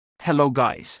Hello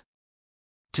guys.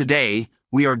 Today,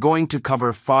 we are going to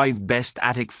cover 5 best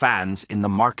attic fans in the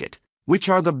market, which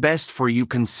are the best for you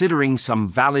considering some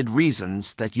valid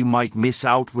reasons that you might miss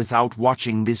out without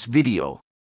watching this video.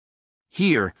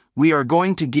 Here, we are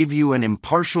going to give you an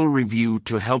impartial review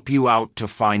to help you out to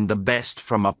find the best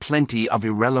from a plenty of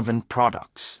irrelevant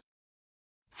products.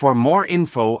 For more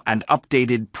info and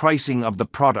updated pricing of the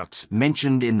products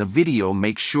mentioned in the video,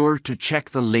 make sure to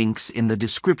check the links in the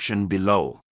description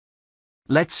below.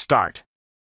 Let's start.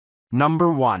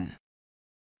 Number 1.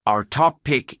 Our top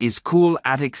pick is QuietCool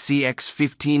AFG CX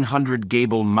 1500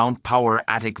 Gable Mount Power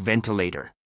Attic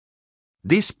Ventilator.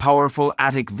 This powerful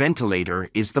attic ventilator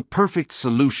is the perfect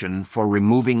solution for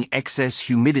removing excess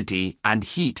humidity and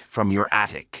heat from your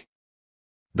attic.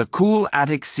 The QuietCool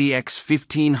AFG CX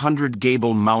 1500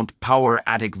 Gable Mount Power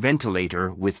Attic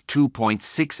Ventilator with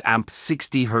 2.6 amp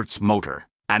 60 Hz motor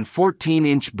and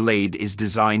 14-inch blade is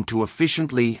designed to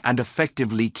efficiently and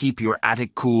effectively keep your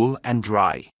attic cool and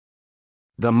dry.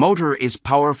 The motor is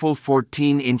powerful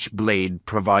 14-inch blade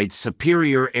provides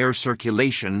superior air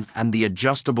circulation, and the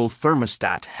adjustable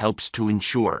thermostat helps to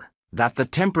ensure that the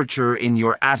temperature in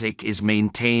your attic is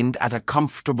maintained at a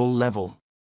comfortable level.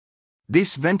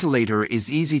 This ventilator is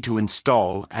easy to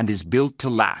install and is built to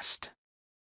last.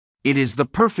 It is the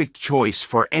perfect choice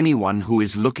for anyone who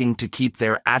is looking to keep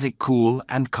their attic cool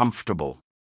and comfortable.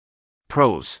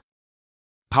 Pros: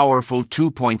 powerful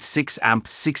 2.6 amp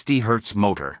 60 Hz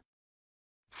motor,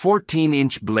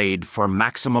 14-inch blade for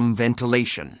maximum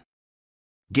ventilation,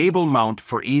 gable mount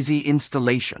for easy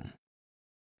installation,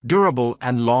 durable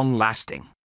and long-lasting.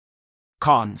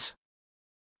 Cons: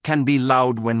 can be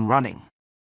loud when running,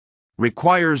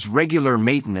 requires regular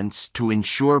maintenance to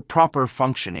ensure proper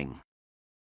functioning.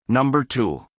 Number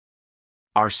 2.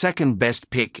 Our second best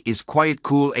pick is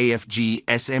QuietCool AFG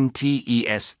SMT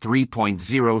ES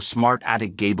 3.0 Smart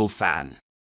Attic Gable Fan.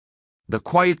 The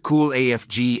QuietCool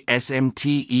AFG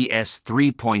SMT ES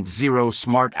 3.0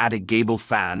 Smart Attic Gable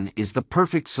Fan is the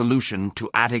perfect solution to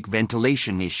attic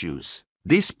ventilation issues.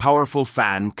 This powerful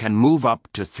fan can move up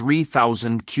to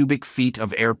 3,000 cubic feet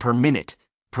of air per minute,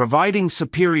 providing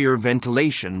superior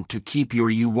ventilation to keep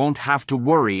you won't have to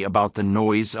worry about the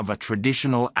noise of a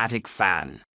traditional attic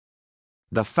fan.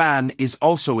 The fan is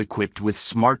also equipped with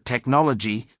smart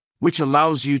technology, which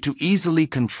allows you to easily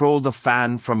control the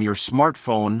fan from your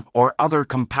smartphone or other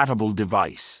compatible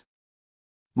device.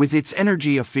 With its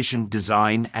energy-efficient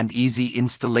design and easy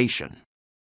installation.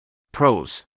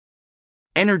 Pros: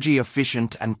 energy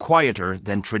efficient and quieter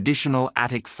than traditional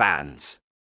attic fans.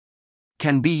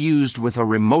 Can be used with a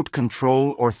remote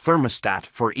control or thermostat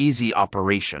for easy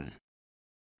operation.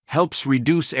 Helps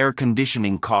reduce air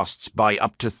conditioning costs by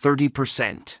up to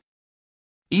 30%.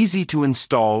 Easy to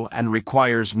install and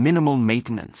requires minimal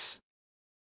maintenance.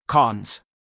 Cons: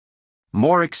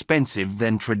 more expensive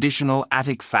than traditional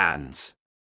attic fans.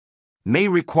 May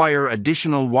require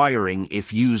additional wiring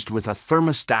if used with a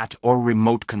thermostat or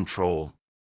remote control.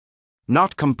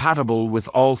 Not compatible with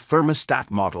all thermostat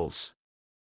models.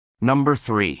 Number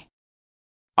 3.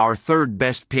 Our third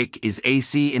best pick is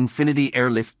AC Infinity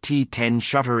Airlift T10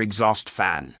 Shutter Exhaust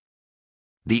Fan.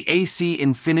 The AC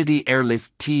Infinity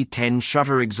Airlift T10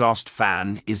 Shutter Exhaust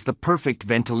Fan is the perfect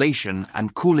ventilation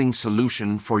and cooling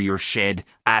solution for your shed,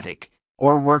 attic,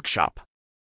 or workshop.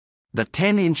 The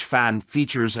 10-inch fan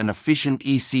features an efficient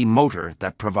EC motor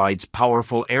that provides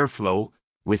powerful airflow,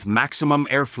 with maximum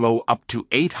airflow up to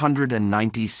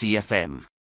 890 CFM.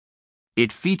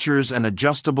 It features an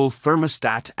adjustable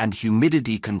thermostat and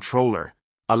humidity controller,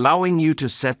 allowing you to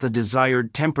set the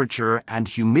desired temperature and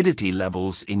humidity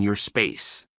levels in your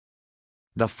space.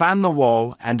 The fan the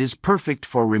wall and is perfect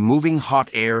for removing hot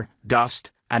air,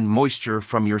 dust, and moisture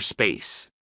from your space.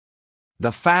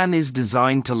 The fan is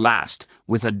designed to last,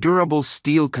 with a durable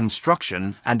steel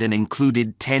construction and an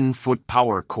included 10-foot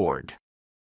power cord.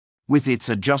 With its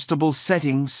adjustable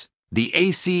settings, the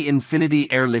AC Infinity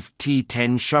Airlift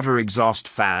T10 Shutter Exhaust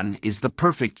Fan is the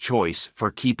perfect choice for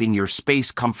keeping your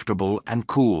space comfortable and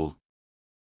cool.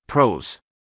 Pros: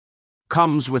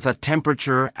 comes with a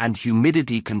temperature and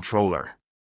humidity controller.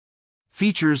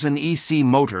 Features an EC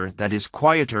motor that is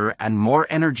quieter and more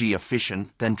energy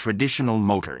efficient than traditional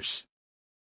motors.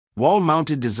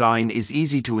 Wall-mounted design is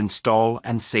easy to install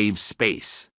and saves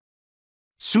space.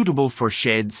 Suitable for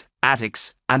sheds,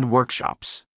 attics, and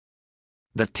workshops.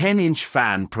 The 10-inch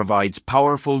fan provides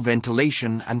powerful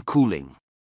ventilation and cooling.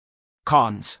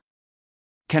 Cons: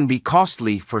 can be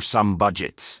costly for some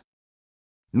budgets.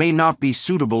 May not be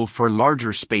suitable for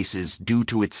larger spaces due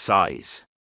to its size.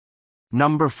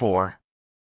 Number 4.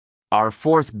 Our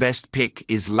fourth best pick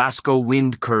is Lasco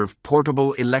Wind Curve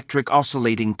Portable Electric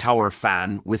Oscillating Tower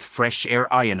Fan with Fresh Air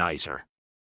Ionizer.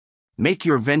 Make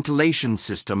your ventilation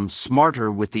system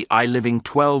smarter with the iLiving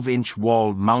 12-inch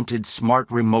wall-mounted smart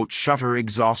remote shutter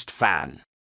exhaust fan.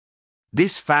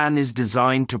 This fan is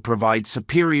designed to provide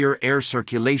superior air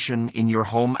circulation in your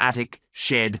home attic,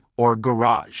 shed, or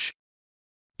garage.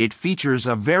 It features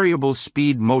a variable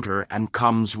speed motor and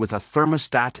comes with a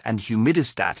thermostat and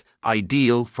humidistat,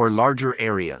 ideal for larger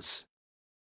areas.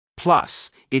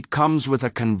 Plus, it comes with a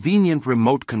convenient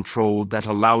remote control that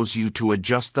allows you to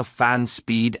adjust the fan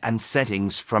speed and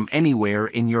settings from anywhere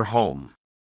in your home.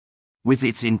 With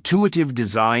its intuitive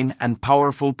design and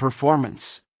powerful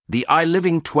performance, the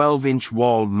iLiving 12-inch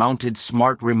wall-mounted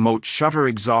smart remote shutter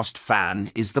exhaust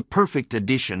fan is the perfect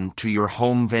addition to your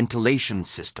home ventilation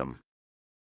system.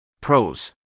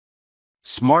 Pros: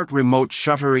 smart remote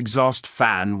shutter exhaust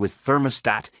fan with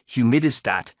thermostat,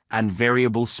 humidistat, and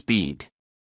variable speed.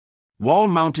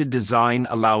 Wall-mounted design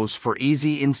allows for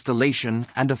easy installation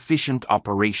and efficient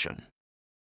operation.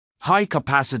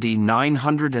 High-capacity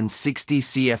 960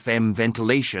 CFM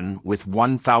ventilation with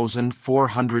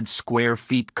 1,400 square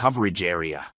feet coverage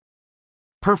area.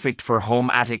 Perfect for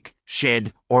home attic,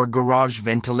 shed, or garage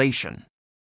ventilation.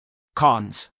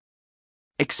 Cons: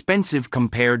 expensive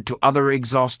compared to other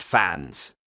exhaust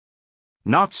fans.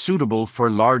 Not suitable for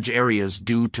large areas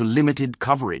due to limited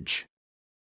coverage.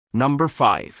 Number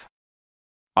 5.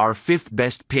 Our fifth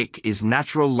best pick is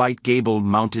Natural Light Gable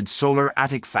Mounted Solar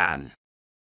Attic Fan.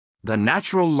 The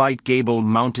Natural Light Gable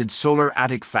Mounted Solar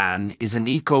Attic Fan is an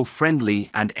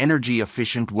eco-friendly and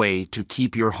energy-efficient way to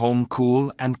keep your home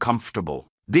cool and comfortable.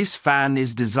 This fan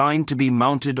is designed to be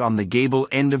mounted on the gable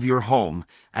end of your home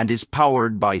and is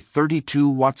powered by 32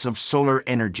 watts of solar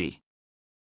energy.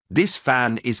 This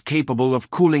fan is capable of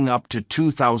cooling up to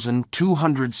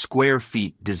 2,200 square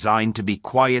feet, designed to be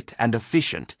quiet and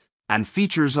efficient, and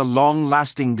features a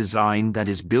long-lasting design that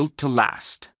is built to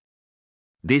last.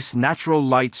 This Natural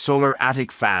Light Solar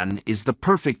Attic Fan is the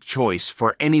perfect choice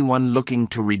for anyone looking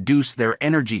to reduce their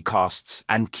energy costs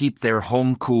and keep their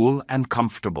home cool and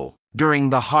comfortable during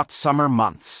the hot summer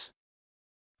months.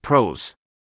 Pros: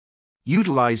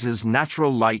 utilizes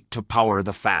natural light to power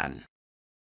the fan.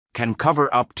 Can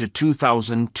cover up to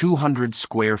 2,200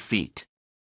 square feet.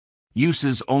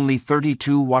 Uses only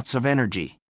 32 watts of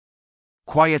energy.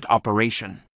 Quiet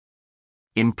operation.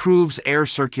 Improves air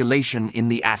circulation in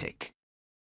the attic.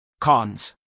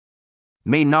 Cons: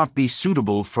 may not be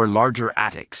suitable for larger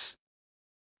attics.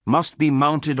 Must be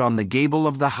mounted on the gable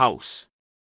of the house.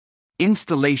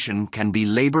 Installation can be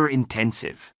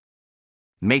labor-intensive.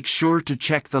 Make sure to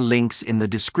check the links in the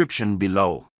description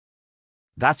below.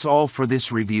 That's all for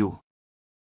this review.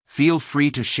 Feel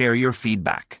free to share your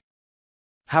feedback.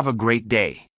 Have a great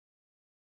day.